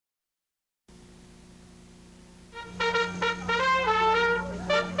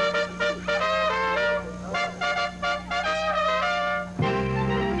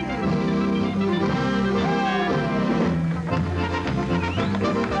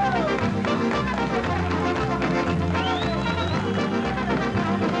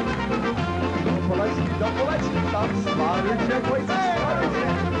From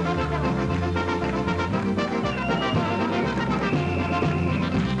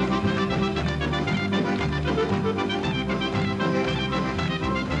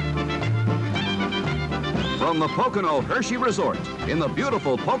the Pocono Hershey Resort in the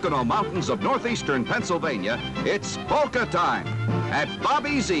beautiful Pocono Mountains of northeastern Pennsylvania, it's polka time at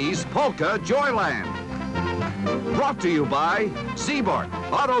Bobby Z's Polka Joyland. Brought to you by Seabart,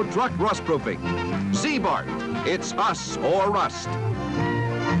 Auto Truck Rust Proofing. Seabart, it's us or rust.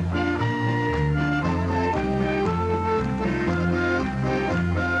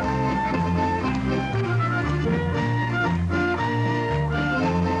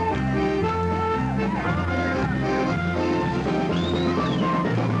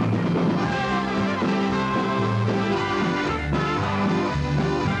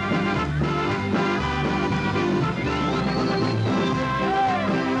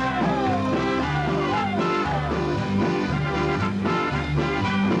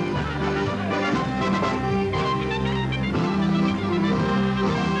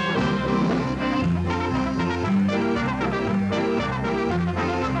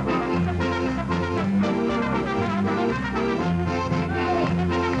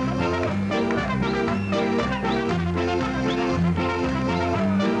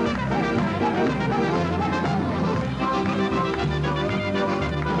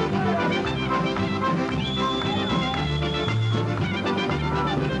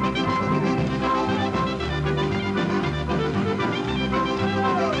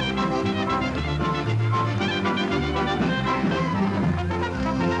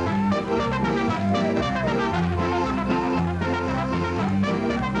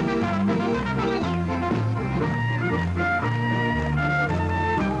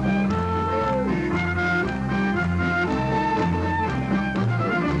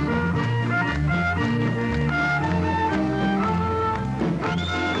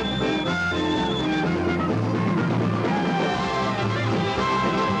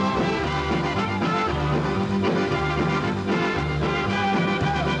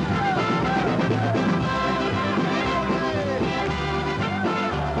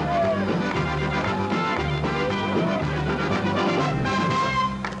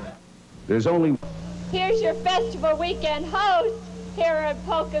 There's only... Here's your festival weekend host here at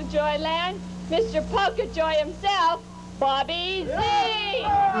Polka Joyland, Mr. Polka Joy himself, Bobby Z.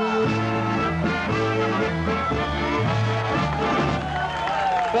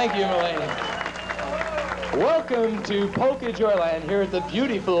 Thank you, Melanie. Welcome to Polka Joyland here at the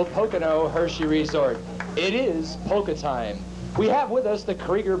beautiful Pocono Hershey Resort. It is polka time. We have with us the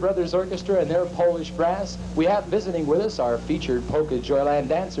Kryger Brothers Orchestra and their Polish brass. We have visiting with us our featured Polka Joyland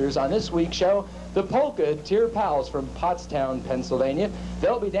dancers on this week's show, the Polka Tear Pals from Pottstown, Pennsylvania.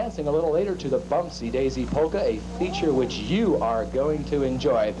 They'll be dancing a little later to the Bumpsy Daisy Polka, a feature which you are going to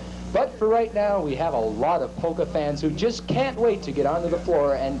enjoy. But for right now, we have a lot of polka fans who just can't wait to get onto the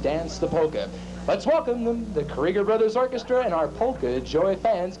floor and dance the polka. Let's welcome them, the Kryger Brothers Orchestra and our Polka Joy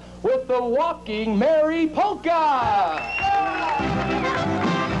fans, with the Walking Merry Polka!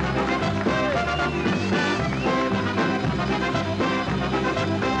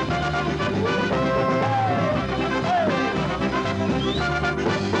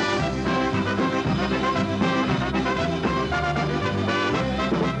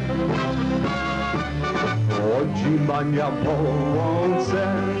 Chodzi Mania po łące,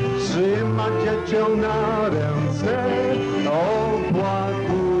 trzyma dziecię na ręce,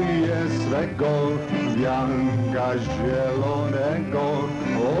 opłakuje swego wianka zielonego,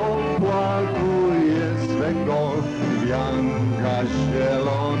 opłakuje swego wianka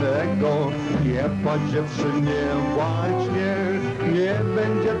zielonego. Nie płacz dziewczynie właśnie, nie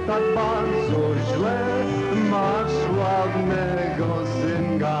będzie tak bardzo źle, masz ładnego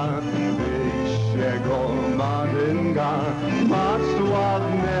synka, jego marynka, masz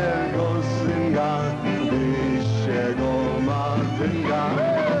ładnego synka, tyś jego marynka.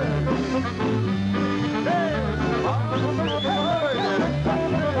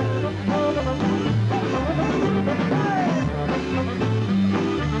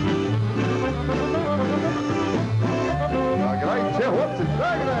 Zagrajcie, chłopcy,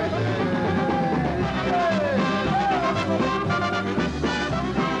 zagrajcie!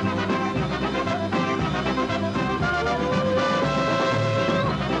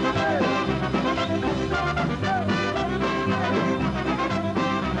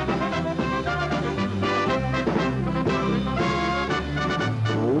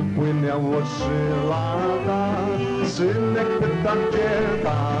 Upłynęło 3 lata, synek pyta, gdzie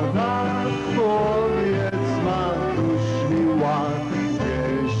tata, powiedz matuś miła,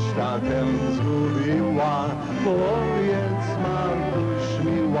 gdzieś tatę zgubiła, powiedz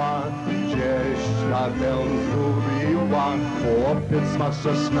tę zgubiła, chłopiec ma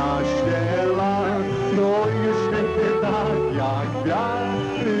 16 lat, no już pięknie tak jak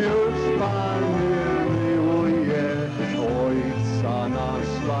wiatr, już Panie miłuje, ojca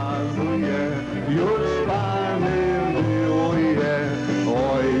naśladuje, już Panie miłuje,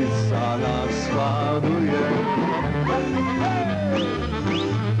 ojca naśladuje.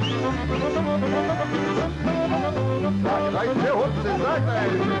 Zagrajcie, chłopcy,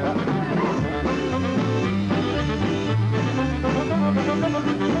 zagrajcie!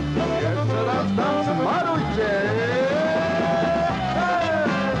 Jeszcze raz tam zmarujcie!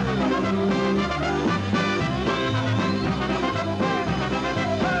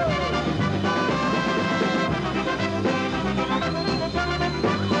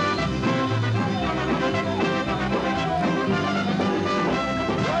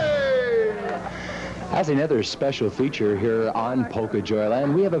 As another special feature here on Polka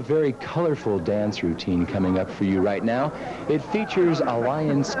Joyland, we have a very colorful dance routine coming up for you right now. It features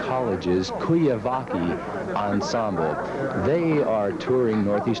Alliance College's Kuyavaki Ensemble. They are touring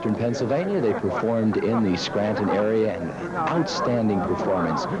northeastern Pennsylvania. They performed in the Scranton area, and outstanding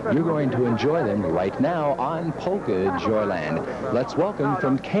performance. You're going to enjoy them right now on Polka Joyland. Let's welcome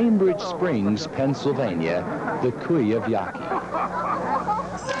from Cambridge Springs, Pennsylvania, the Kuyavaki.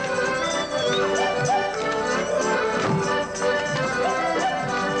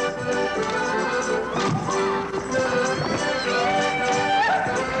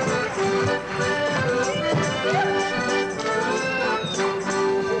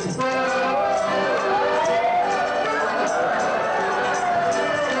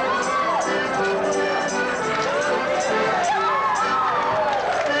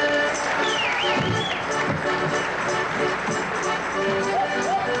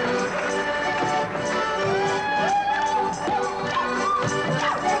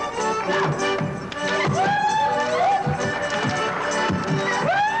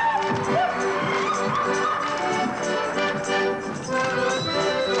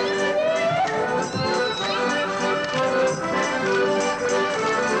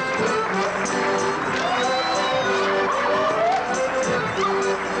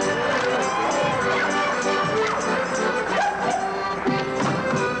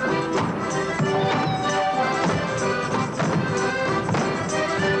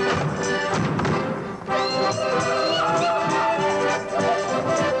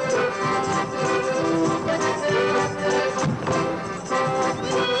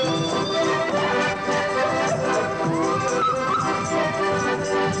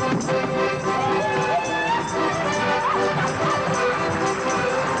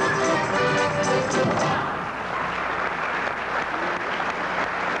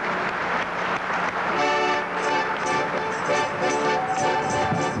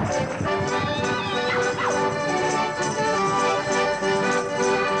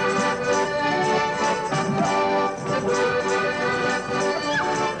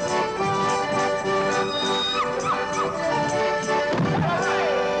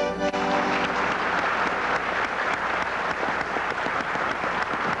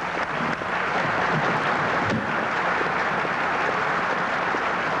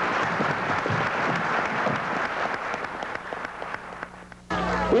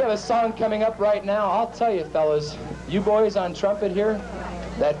 We have a song coming up right now. I'll tell you, fellas, you boys on trumpet here,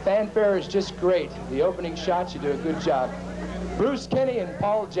 that fanfare is just great. The opening shots, you do a good job. Bruce Kinney and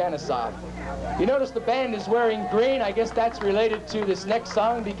Paul Janisoff. You notice the band is wearing green. I guess that's related to this next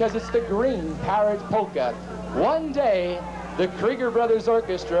song because it's the Green Parrot Polka. One day, the Kryger Brothers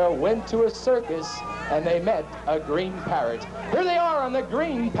Orchestra went to a circus and they met a green parrot. Here they are on the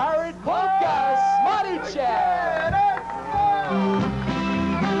Green Parrot Polka. Smaducha!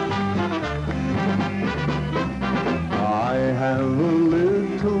 I have a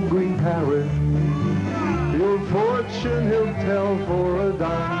little green parrot. Your fortune he'll tell for a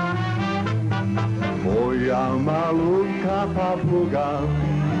dime. Moja malutka papuga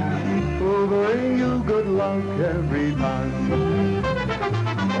will bring you good luck every time.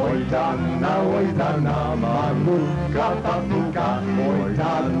 Oj dana, malutka papuga. Oj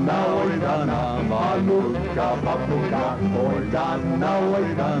dana, malutka papuga. Oj dana,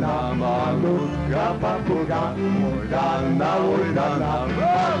 malutka papuga. Oj dana,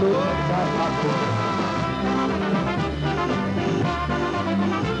 malutka papuga.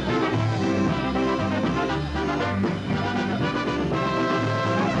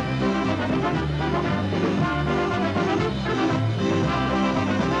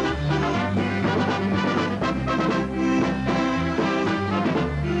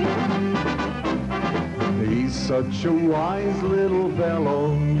 Such a wise little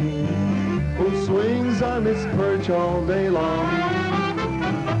fellow, who swings on his perch all day long.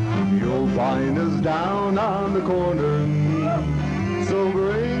 You'll find us down on the corner, so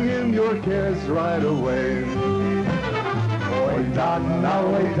bring him your cares right away. Oi dana,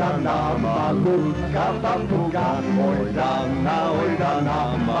 maluka papuga. Oi dana,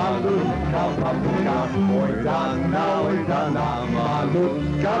 maluka papuga. Oi dana,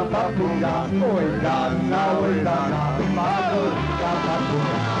 maluka papuga. Oi dana, maluka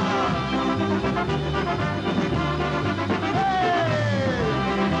papuga.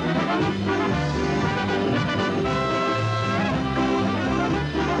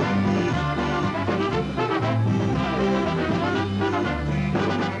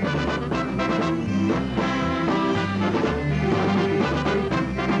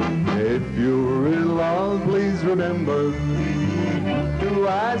 If you're in love, please remember to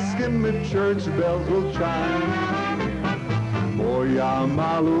ask him if church bells will chime. Moya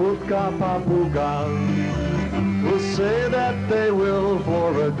malutka papuga will say that they will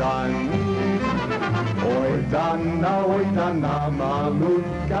for a dime. Oi dana,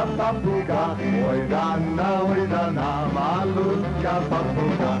 malutka papuga. Oi dana, malutka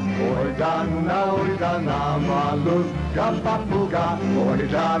papuga. Oi dana, malutka papuga. Oi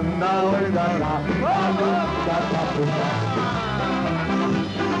dana, malutka papuga.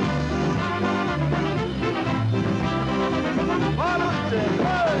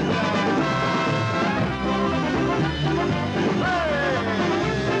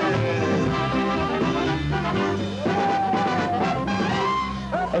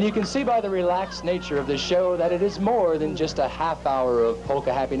 And you can see by the relaxed nature of the show that it is more than just a half hour of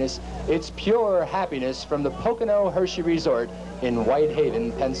polka happiness. It's pure happiness from the Pocono Hershey Resort in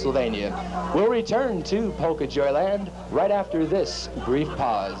Whitehaven, Pennsylvania. We'll return to Polka Joyland right after this brief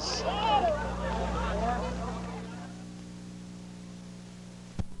pause.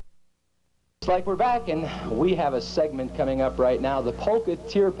 Looks like we're back, and we have a segment coming up right now. The Polka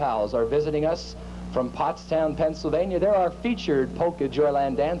Tear Pals are visiting us from Pottstown, Pennsylvania. They're our featured Polka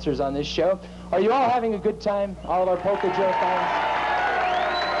Joyland dancers on this show. Are you all having a good time, all of our Polka Joy fans?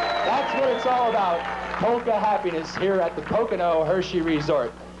 That's what it's all about, polka happiness here at the Pocono Hershey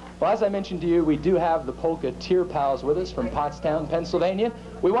Resort. Well, as I mentioned to you, we do have the Polka Tear Pals with us from Pottstown, Pennsylvania.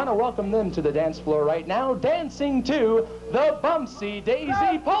 We want to welcome them to the dance floor right now, dancing to the Bumpsy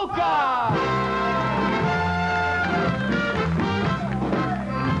Daisy Polka!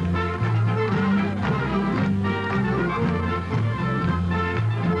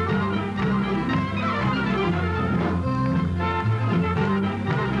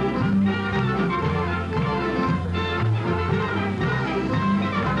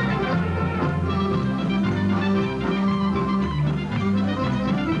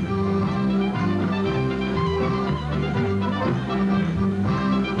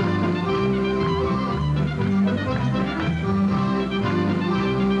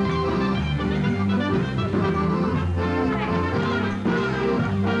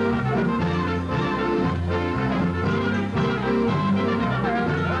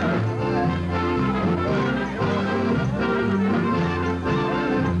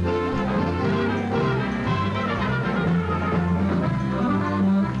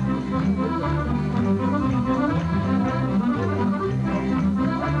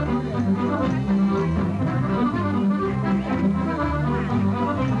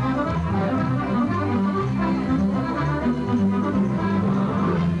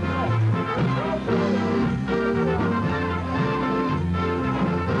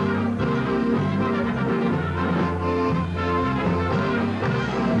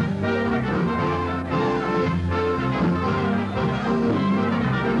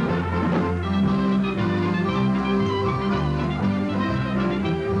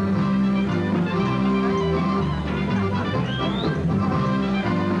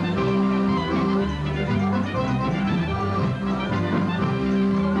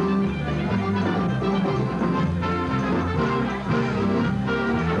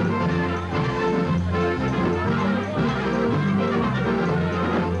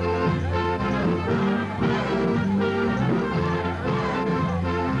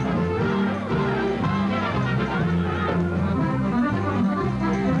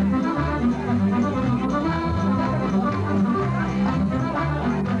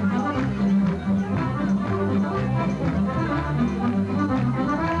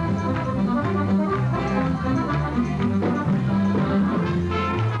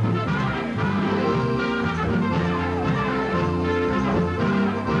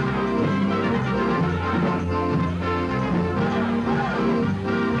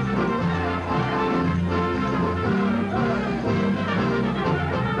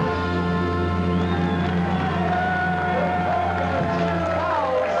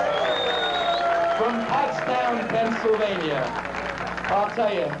 Yorktown, Pennsylvania. I'll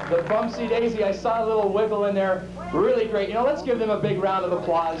tell you, the Bumpsy Daisy, I saw a little wiggle in there. Really great. You know, let's give them a big round of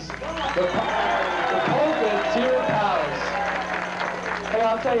applause. The Polka Tier Pals. Hey,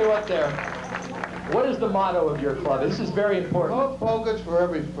 I'll tell you what there. What is the motto of your club? This is very important. Oh, polkas for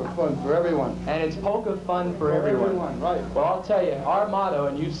fun for everyone. And it's polka fun for everyone. Right. Well, I'll tell you, our motto,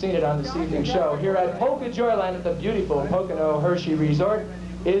 and you've seen it on this evening's show, here at Polka Joyland at the beautiful Pocono Hershey Resort,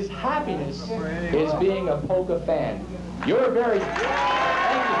 is happiness is being a polka fan. You're very...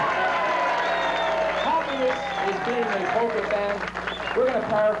 Thank you. Happiness is being a polka fan. We're going to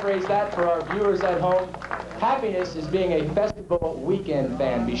paraphrase that for our viewers at home. Happiness is being a festival weekend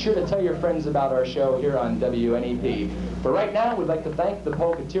fan. Be sure to tell your friends about our show here on WNEP. For right now, we'd like to thank the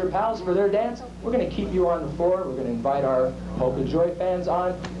Polka Tier Pals for their dance. We're going to keep you on the floor. We're going to invite our Polka Joy fans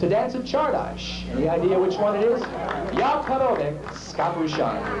on to dance a Czardash. Any idea which one it is? Ja parobek z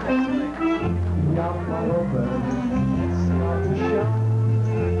kapuszami. Ja parobek z kapuszami,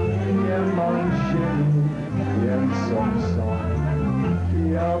 nie mam ziemi, więc są.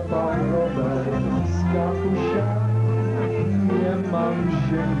 Ja parobek z kapuszami, nie mam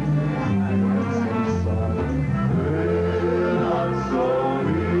ziemi, więc są. Na co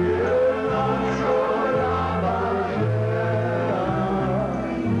mi, na co rada ziela,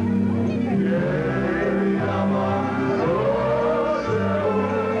 ja mam zoseł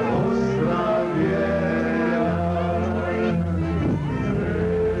Ostrawienia.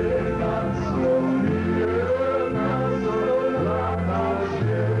 Na co mi, na co rada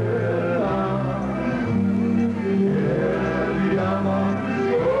ziela, ja mam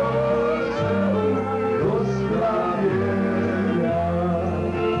zoseł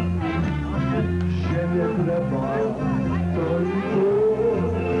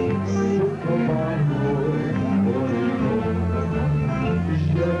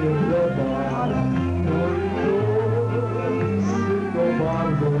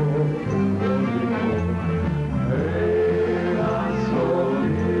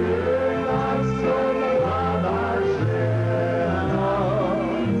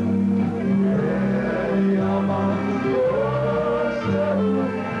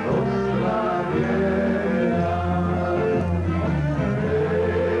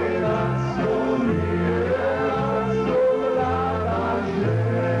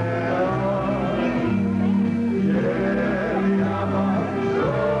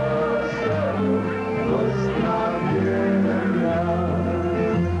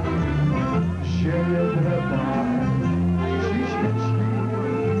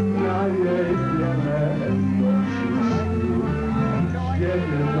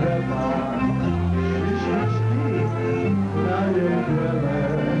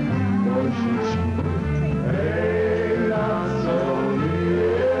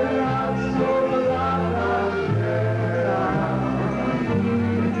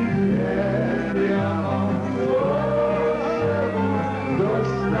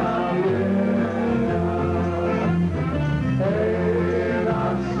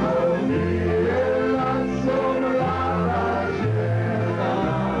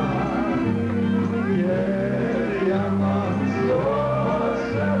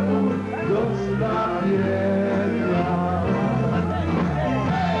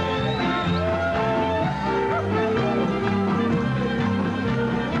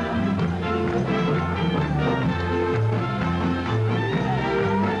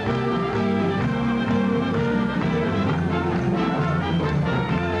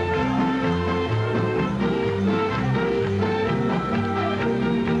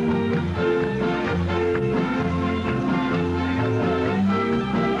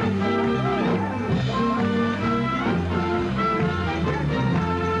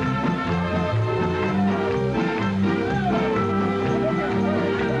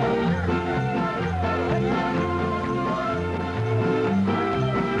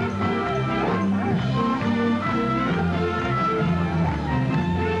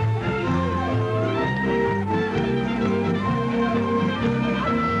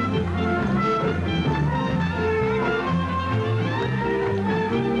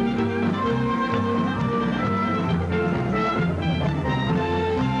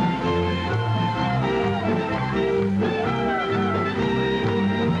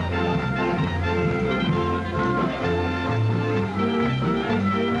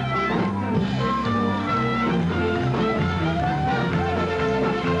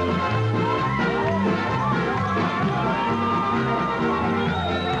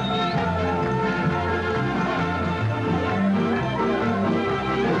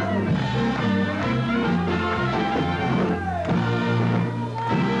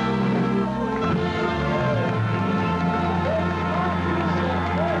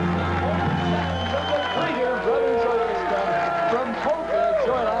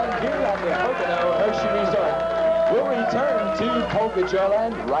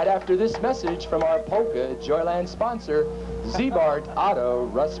Joyland right after this message from our Polka Joyland sponsor, Z-Bart Auto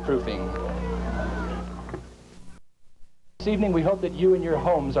Rust Proofing. This evening, we hope that you and your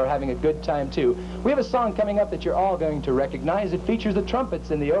homes are having a good time, too. We have a song coming up that you're all going to recognize. It features the trumpets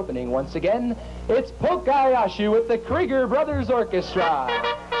in the opening. Once again, it's Polka Joyland with the Kryger Brothers Orchestra.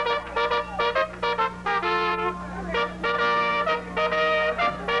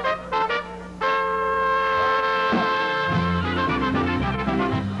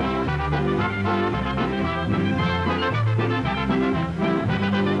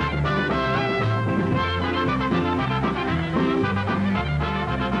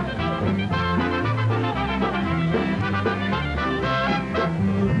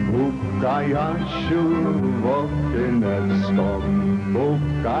 Polka Jasiu w okienecko,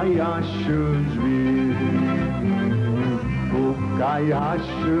 Polka Jasiu drzwi. Polka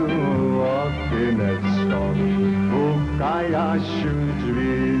Jasiu w okienecko, Polka Jasiu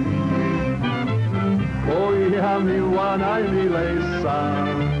drzwi. Moja miła najmilejsza,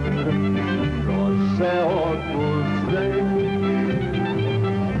 proszę otwórz drzwi.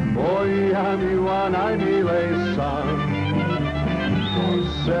 Moja miła najmilejsza,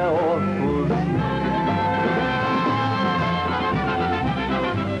 proszę otwórz drzwi.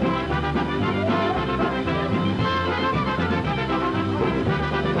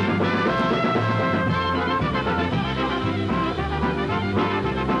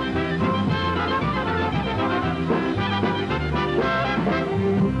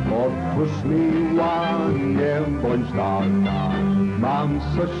 Otwórz miła, nie bądź taka, mam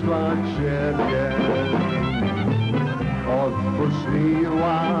coś dla ciebie. Otwórz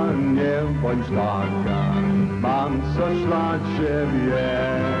miła, nie bądź taka, mam coś dla ciebie.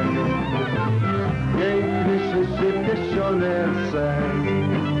 Piękny się piesionierce,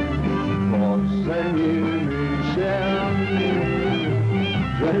 pożenimy się.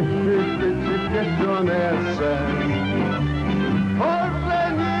 Piękny się piesionierce,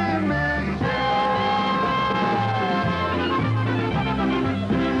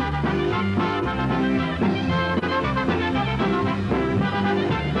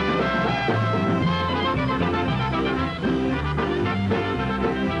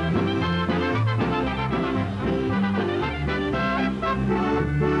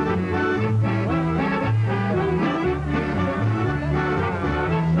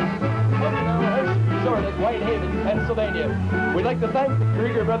 Pennsylvania. We'd like to thank the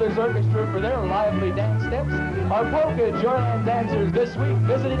Kryger Brothers Orchestra for their lively dance steps. Our Polka Joyland dancers this week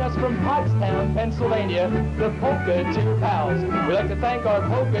visiting us from Pottstown, Pennsylvania, the Polka Two Pals. We'd like to thank our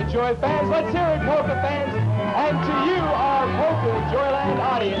Polka Joy fans. Let's hear it, Polka fans. And to you, our Polka Joyland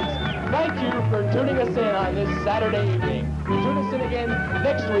audience, thank you for tuning us in on this Saturday evening. Tune us in again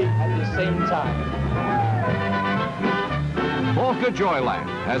next week at the same time. Polka Joyland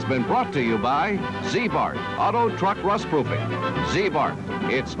has been brought to you by Z-Bart Auto Truck Rust Proofing. Z-Bart,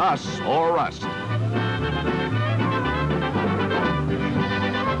 it's us or rust.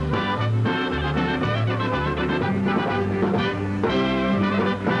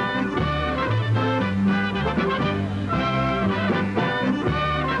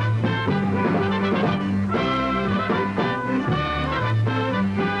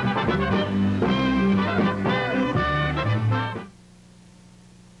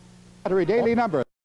 Daily number.